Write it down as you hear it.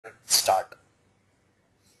start.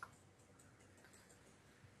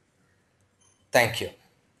 Thank you.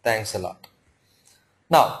 Thanks a lot.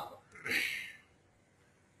 Now,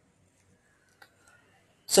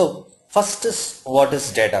 so first is what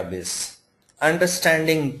is database?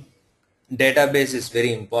 Understanding database is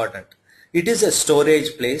very important. It is a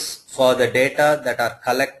storage place for the data that are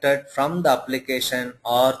collected from the application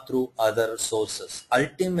or through other sources.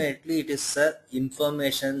 Ultimately, it is a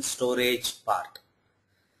information storage part,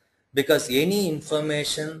 because any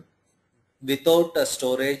information without a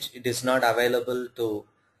storage, it is not available to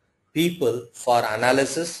people for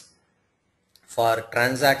analysis, for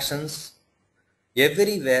transactions.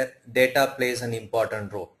 Everywhere data plays an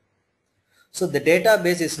important role. So the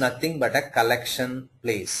database is nothing but a collection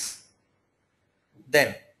place.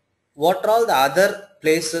 Then what are all the other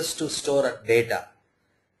places to store data?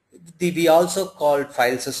 We also called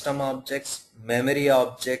file system objects, memory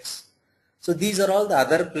objects. So these are all the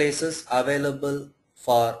other places available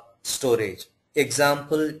for storage.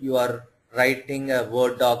 Example, you are writing a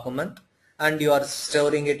Word document and you are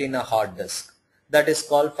storing it in a hard disk. That is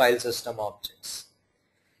called file system objects.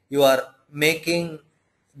 You are making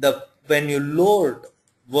when you load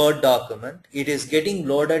Word document, it is getting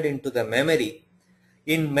loaded into the memory.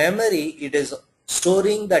 In memory, it is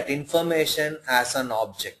storing that information as an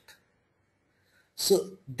object.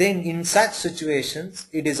 So then in such situations,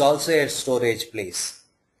 it is also a storage place.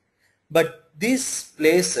 But these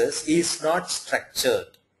places is not structured.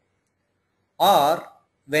 Or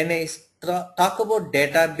when I talk about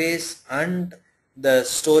database and the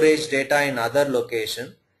storage data in other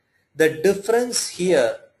location, the difference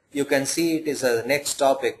here, you can see it is a next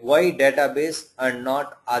topic. Why database and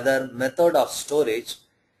not other method of storage?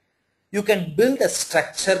 You can build a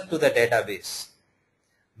structure to the database.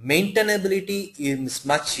 Maintainability is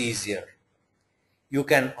much easier. You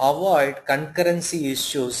can avoid concurrency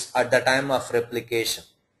issues at the time of replication.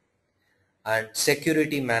 And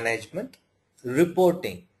security management,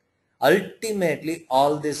 reporting. Ultimately,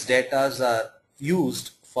 all these data are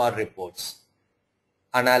used for reports.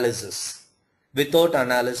 Analysis. Without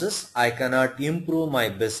analysis, I cannot improve my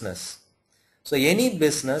business. So any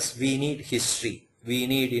business, we need history, we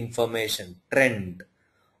need information, trend.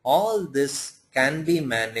 All this can be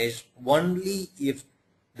managed only if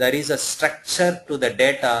there is a structure to the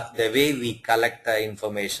data, the way we collect the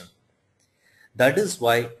information. That is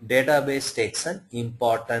why database takes an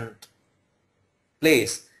important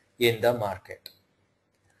place in the market.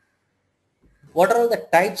 What are all the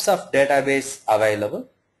types of database available?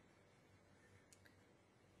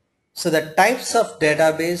 So the types of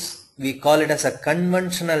database, we call it as a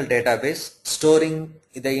conventional database, storing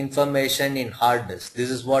the information in hard disk. This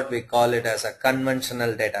is what we call it as a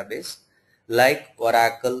conventional database, like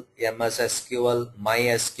Oracle, MS SQL,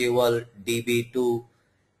 MySQL, DB2.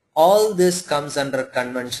 All this comes under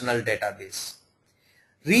conventional database.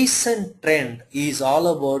 Recent trend is all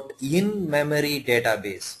about in-memory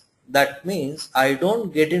database. That means I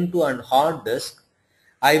don't get into an hard disk.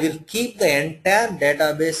 I will keep the entire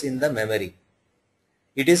database in the memory.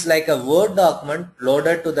 It is like a Word document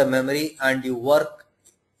loaded to the memory and you work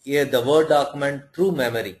here the Word document through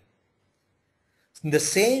memory. In the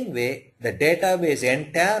same way, the database,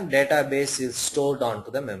 entire database is stored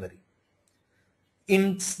onto the memory.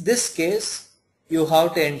 In this case, you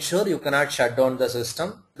have to ensure you cannot shut down the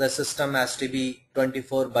system. The system has to be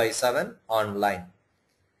 24/7 online.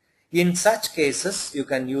 In such cases, you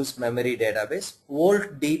can use memory database.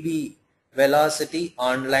 VoltDB Velocity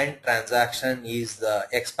Online Transaction is the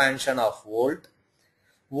expansion of Volt.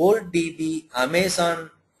 VoltDB, Amazon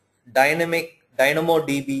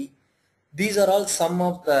DynamoDB. These are all some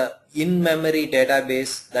of the in-memory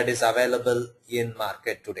database that is available in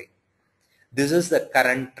market today. This is the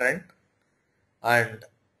current trend, and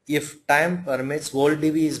if time permits,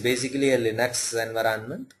 VoltDB is basically a Linux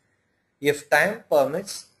environment. If time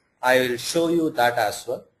permits, I will show you that as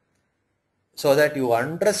well, so that you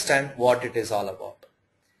understand what it is all about.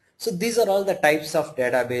 So these are all the types of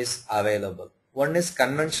database available. One is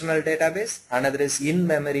conventional database, another is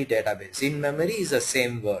in-memory database. In-memory is the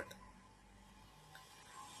same word.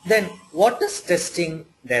 Then what is testing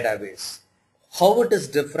database? How it is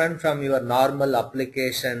different from your normal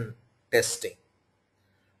application testing?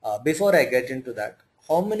 Before I get into that,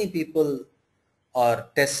 how many people are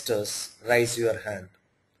testers? Raise your hand.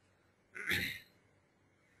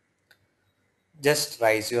 Just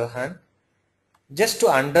raise your hand. Just to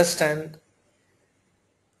understand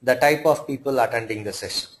the type of people attending the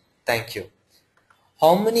session. Thank you.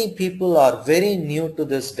 How many people are very new to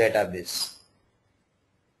this database?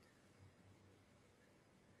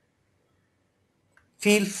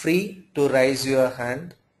 Feel free to raise your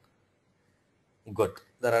hand. Good.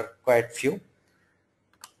 There are quite few.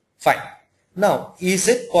 Fine. Now, is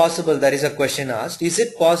it possible, there is a question asked, is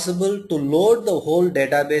it possible to load the whole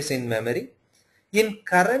database in memory? In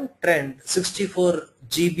current trend, 64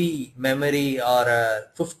 GB memory or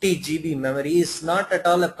 50 GB memory is not at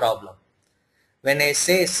all a problem. When I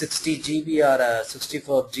say 60 GB or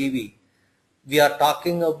 64 GB, we are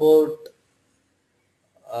talking about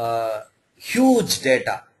huge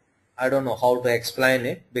data. I don't know how to explain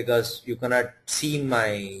it because you cannot see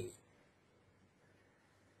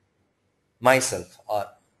myself, or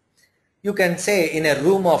you can say in a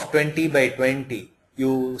room of 20 by 20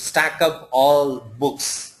 you stack up all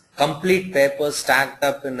books, complete papers stacked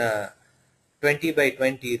up in a 20 by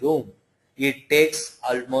 20 room. It takes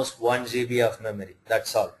almost 1 GB of memory,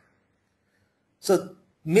 that's all. So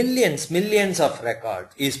millions of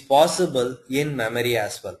records is possible in memory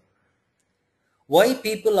as well. Why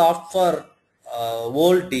people opt for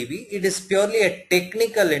old DB? It is purely a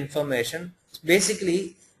technical information.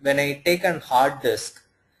 Basically, when I take a hard disk,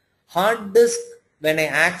 when I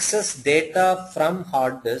access data from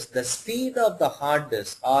hard disk, the speed of the hard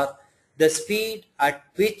disk or the speed at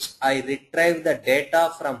which I retrieve the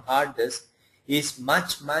data from hard disk is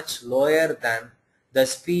much lower than the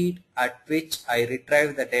speed at which I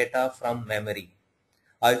retrieve the data from memory.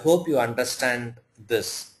 I hope you understand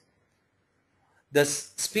this. The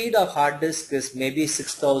speed of hard disk is maybe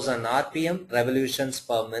 6000 RPM, revolutions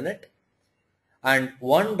per minute, and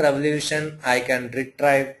one revolution I can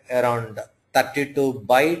retrieve around 32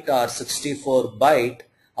 byte or 64 byte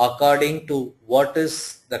according to what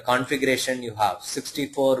is the configuration you have.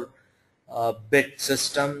 64 bit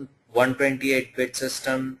system, 128 bit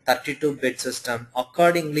system, 32 bit system,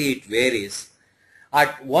 accordingly it varies.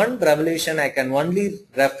 At one revolution I can only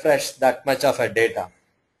refresh that much of a data.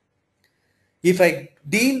 If I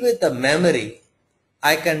deal with the memory,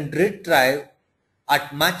 I can retrieve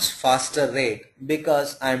at much faster rate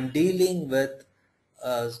because I am dealing with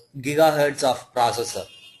gigahertz of processor.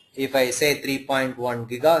 If I say 3.1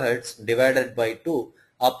 gigahertz divided by 2,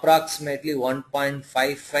 approximately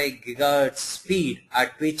 1.55 gigahertz speed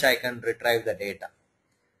at which I can retrieve the data.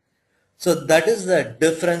 So that is the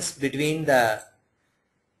difference between the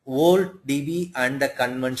old DB and the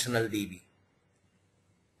conventional DB.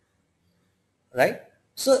 Right?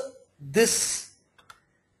 So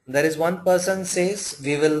there is one person says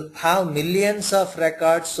we will have millions of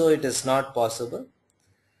records, so it is not possible.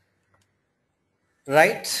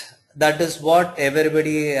 Right? That is what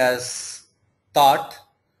everybody has thought.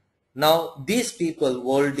 Now these people,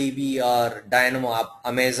 OldDB or Dynamo,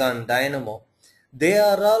 Amazon Dynamo, they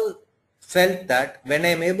are all felt that when I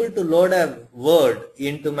am able to load a word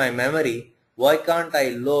into my memory, why can't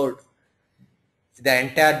I load the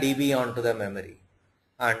entire DB onto the memory?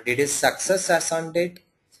 And it is success as on date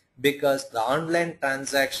because the online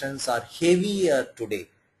transactions are heavier today.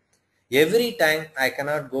 Every time I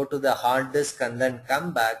cannot go to the hard disk and then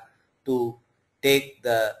come back to take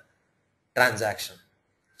the transaction.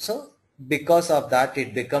 So because of that,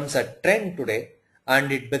 it becomes a trend today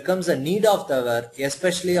and it becomes a need of the hour,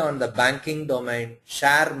 especially on the banking domain,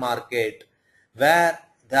 share market, where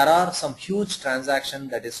there are some huge transaction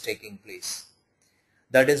that is taking place.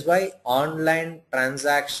 That is why online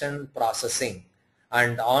transaction processing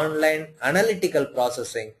and online analytical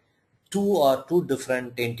processing are two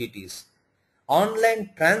different entities. Online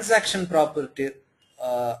transaction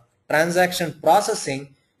transaction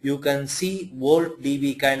processing, you can see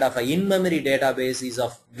OldDB kind of a in-memory database is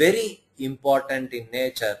of very important in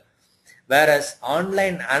nature, whereas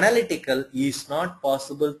online analytical is not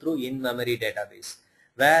possible through in-memory database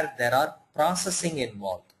where there are processing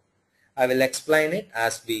involved. I will explain it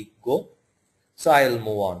as we go. So I will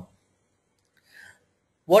move on.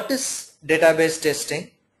 What is database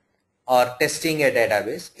testing or testing a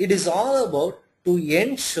database? It is all about to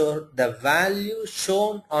ensure the value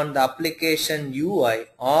shown on the application UI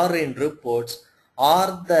or in reports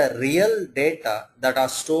are the real data that are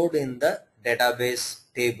stored in the database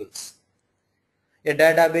tables. A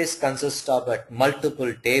database consists of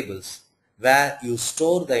multiple tables where you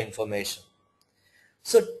store the information.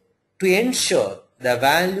 So to ensure the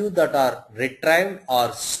value that are retrieved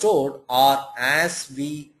or stored are as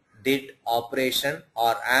we did operation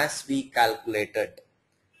or as we calculated.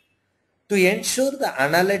 To ensure the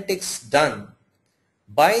analytics done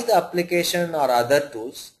by the application or other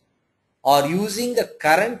tools are using the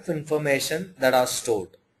current information that are stored.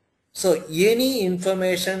 So any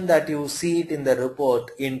information that you see it in the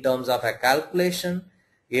report in terms of a calculation,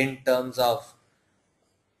 in terms of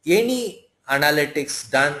any analytics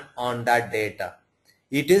done on that data,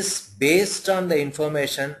 it is based on the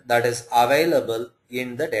information that is available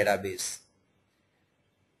in the database.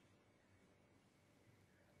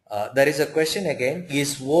 There is a question again,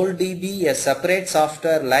 is OldDB a separate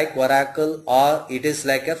software like Oracle or it is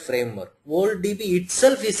like a framework? OldDB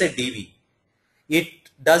itself is a DB. It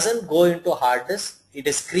doesn't go into hard disk. It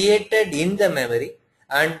is created in the memory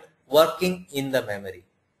and working in the memory.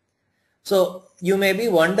 So you may be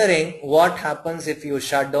wondering what happens if you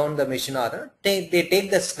shut down the machine, or they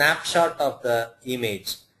take the snapshot of the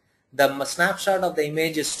image. The snapshot of the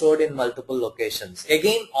image is stored in multiple locations.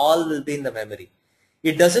 Again, all will be in the memory.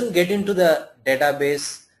 It doesn't get into the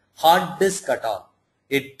database hard disk at all.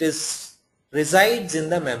 It resides in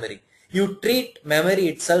the memory. You treat memory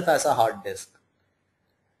itself as a hard disk.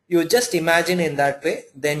 You just imagine in that way,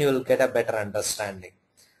 then you will get a better understanding.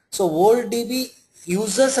 So OldDB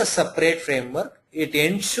uses a separate framework. It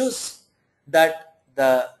ensures that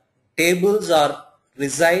the tables are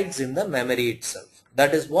resides in the memory itself.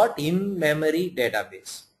 That is what in-memory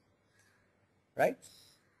database, right?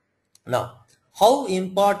 Now, how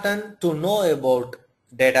important to know about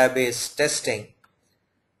database testing?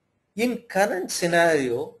 In current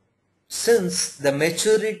scenario, since the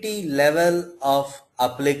maturity level of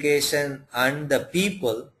application and the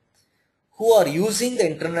people who are using the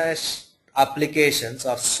internet applications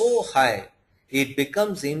are so high, it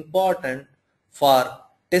becomes important for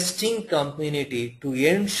testing community to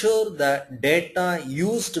ensure the data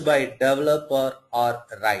used by developer are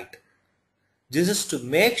right. This is to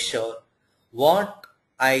make sure what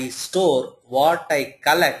I store, what I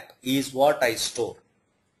collect is what I store.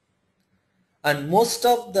 And most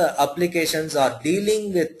of the applications are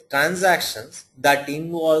dealing with transactions that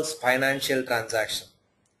involves financial transaction.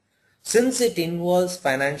 Since it involves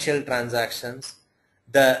financial transactions,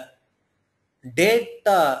 the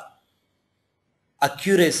data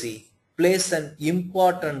accuracy plays an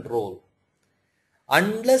important role.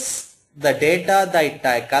 Unless the data that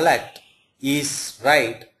I collect is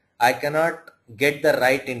right, I cannot get the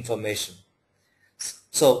right information.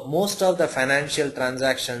 So most of the financial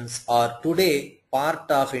transactions are today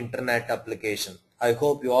part of internet application. I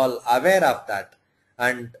hope you all aware of that,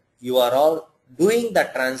 and you are all doing the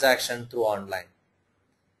transaction through online,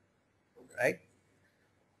 right?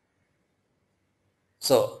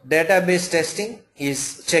 So database testing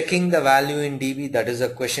is checking the value in DB. That is a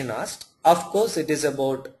question asked. Of course, it is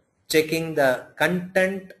about checking the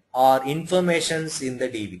content or informations in the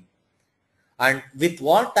DB. And with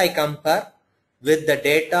what I compare with the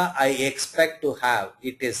data I expect to have,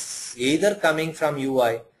 it is either coming from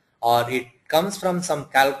UI or it comes from some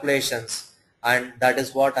calculations, and that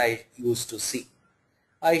is what I used to see.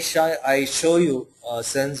 I show you,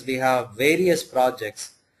 since we have various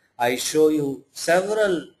projects, I show you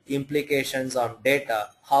several implications on data,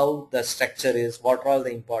 how the structure is, what are all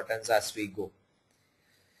the importance as we go.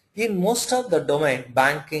 In most of the domain,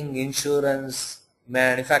 banking, insurance,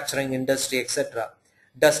 manufacturing industry, etc.,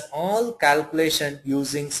 does all calculation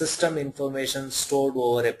using system information stored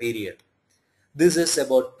over a period. This is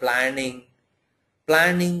about planning,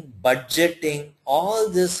 budgeting. All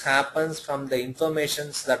this happens from the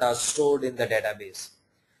informations that are stored in the database.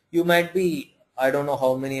 You might be, I don't know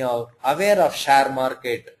how many are aware of share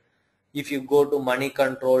market. If you go to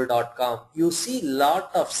moneycontrol.com, you see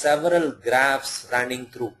lot of several graphs running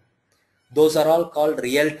through. Those are all called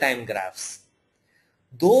real-time graphs.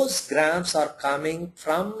 Those graphs are coming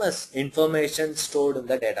from information stored in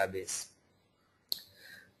the database.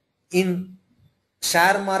 In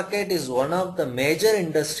share market is one of the major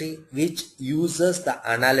industry which uses the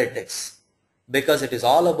analytics, because it is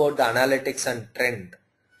all about the analytics and trend.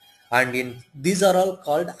 And these are all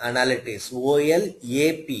called analytics,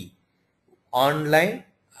 OLAP, online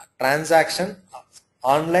transaction,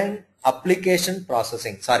 online application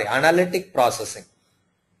processing, analytic processing.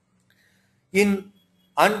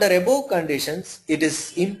 Under above conditions, it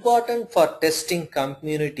is important for testing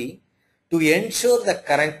community to ensure the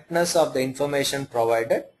correctness of the information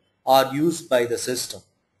provided or used by the system.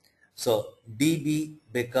 So DB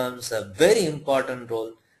becomes a very important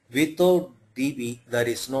role. Without DB, there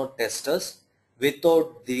is no testers.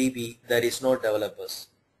 Without DB, there is no developers.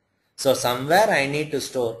 So somewhere I need to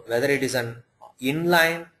store, whether it is an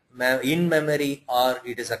inline, in memory, or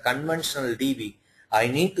it is a conventional DB, I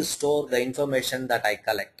need to store the information that I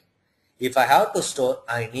collect. If I have to store,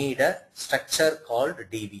 I need a structure called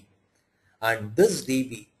DB. And this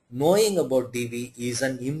DB, knowing about DB is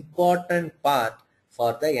an important part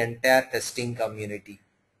for the entire testing community.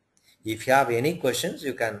 If you have any questions,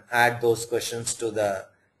 you can add those questions to the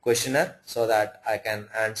questionnaire so that I can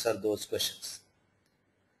answer those questions.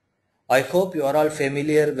 I hope you are all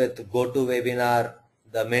familiar with GoToWebinar,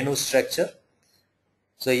 the menu structure.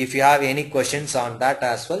 So if you have any questions on that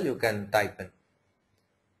as well, you can type in,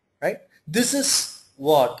 right? This is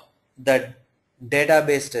what the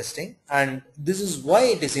database testing, and this is why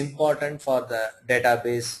it is important for the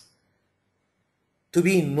database to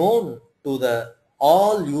be known to the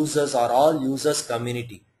all users or all users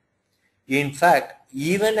community. In fact,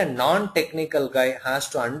 even a non-technical guy has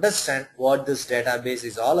to understand what this database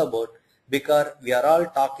is all about, because we are all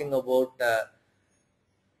talking about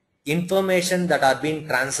information that are being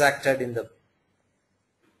transacted in the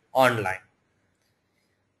online.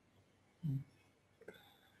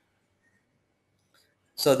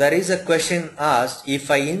 So there is a question asked,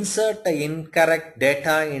 if I insert the incorrect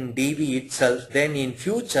data in DB itself, then in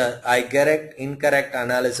future I get incorrect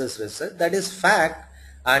analysis result. That is fact,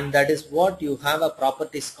 and that is what you have a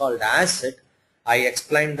properties called ACID. I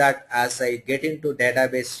explained that as I get into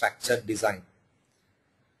database structure design.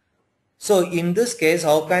 So in this case,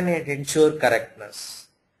 how can it ensure correctness?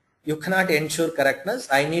 You cannot ensure correctness.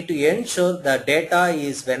 I need to ensure the data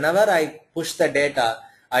is, whenever I push the data,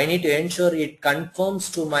 I need to ensure it conforms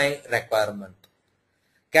to my requirement.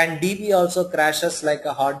 Can DB also crashes like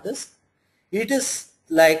a hard disk? It is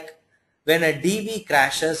like when a DB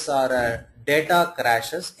crashes or a data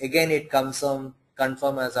crashes, again it comes on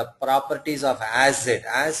confirm as a properties of ACID.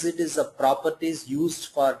 ACID is a properties used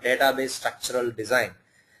for database structural design.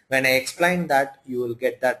 When I explain that, you will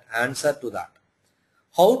get that answer to that.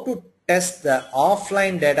 How to test the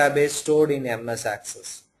offline database stored in MS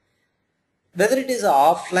Access? Whether it is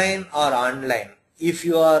offline or online, if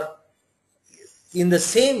you are in the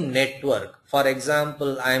same network, for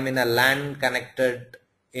example, I am in a LAN connected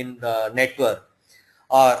in the network,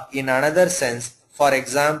 or in another sense, for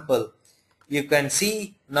example, you can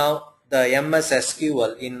see now the MS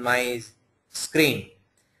SQL in my screen,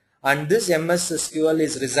 and this MS SQL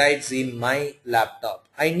resides in my laptop.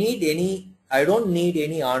 I don't need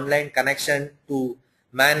any online connection to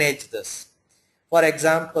manage this. For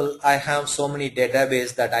example, I have so many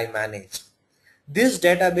databases that I manage. These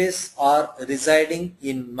databases are residing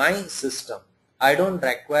in my system. I don't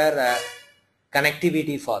require a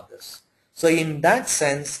connectivity for this. So in that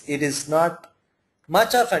sense, it is not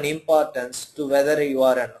much of an importance to whether you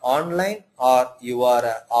are an online or you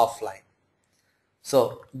are offline.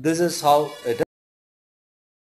 So this is how it is.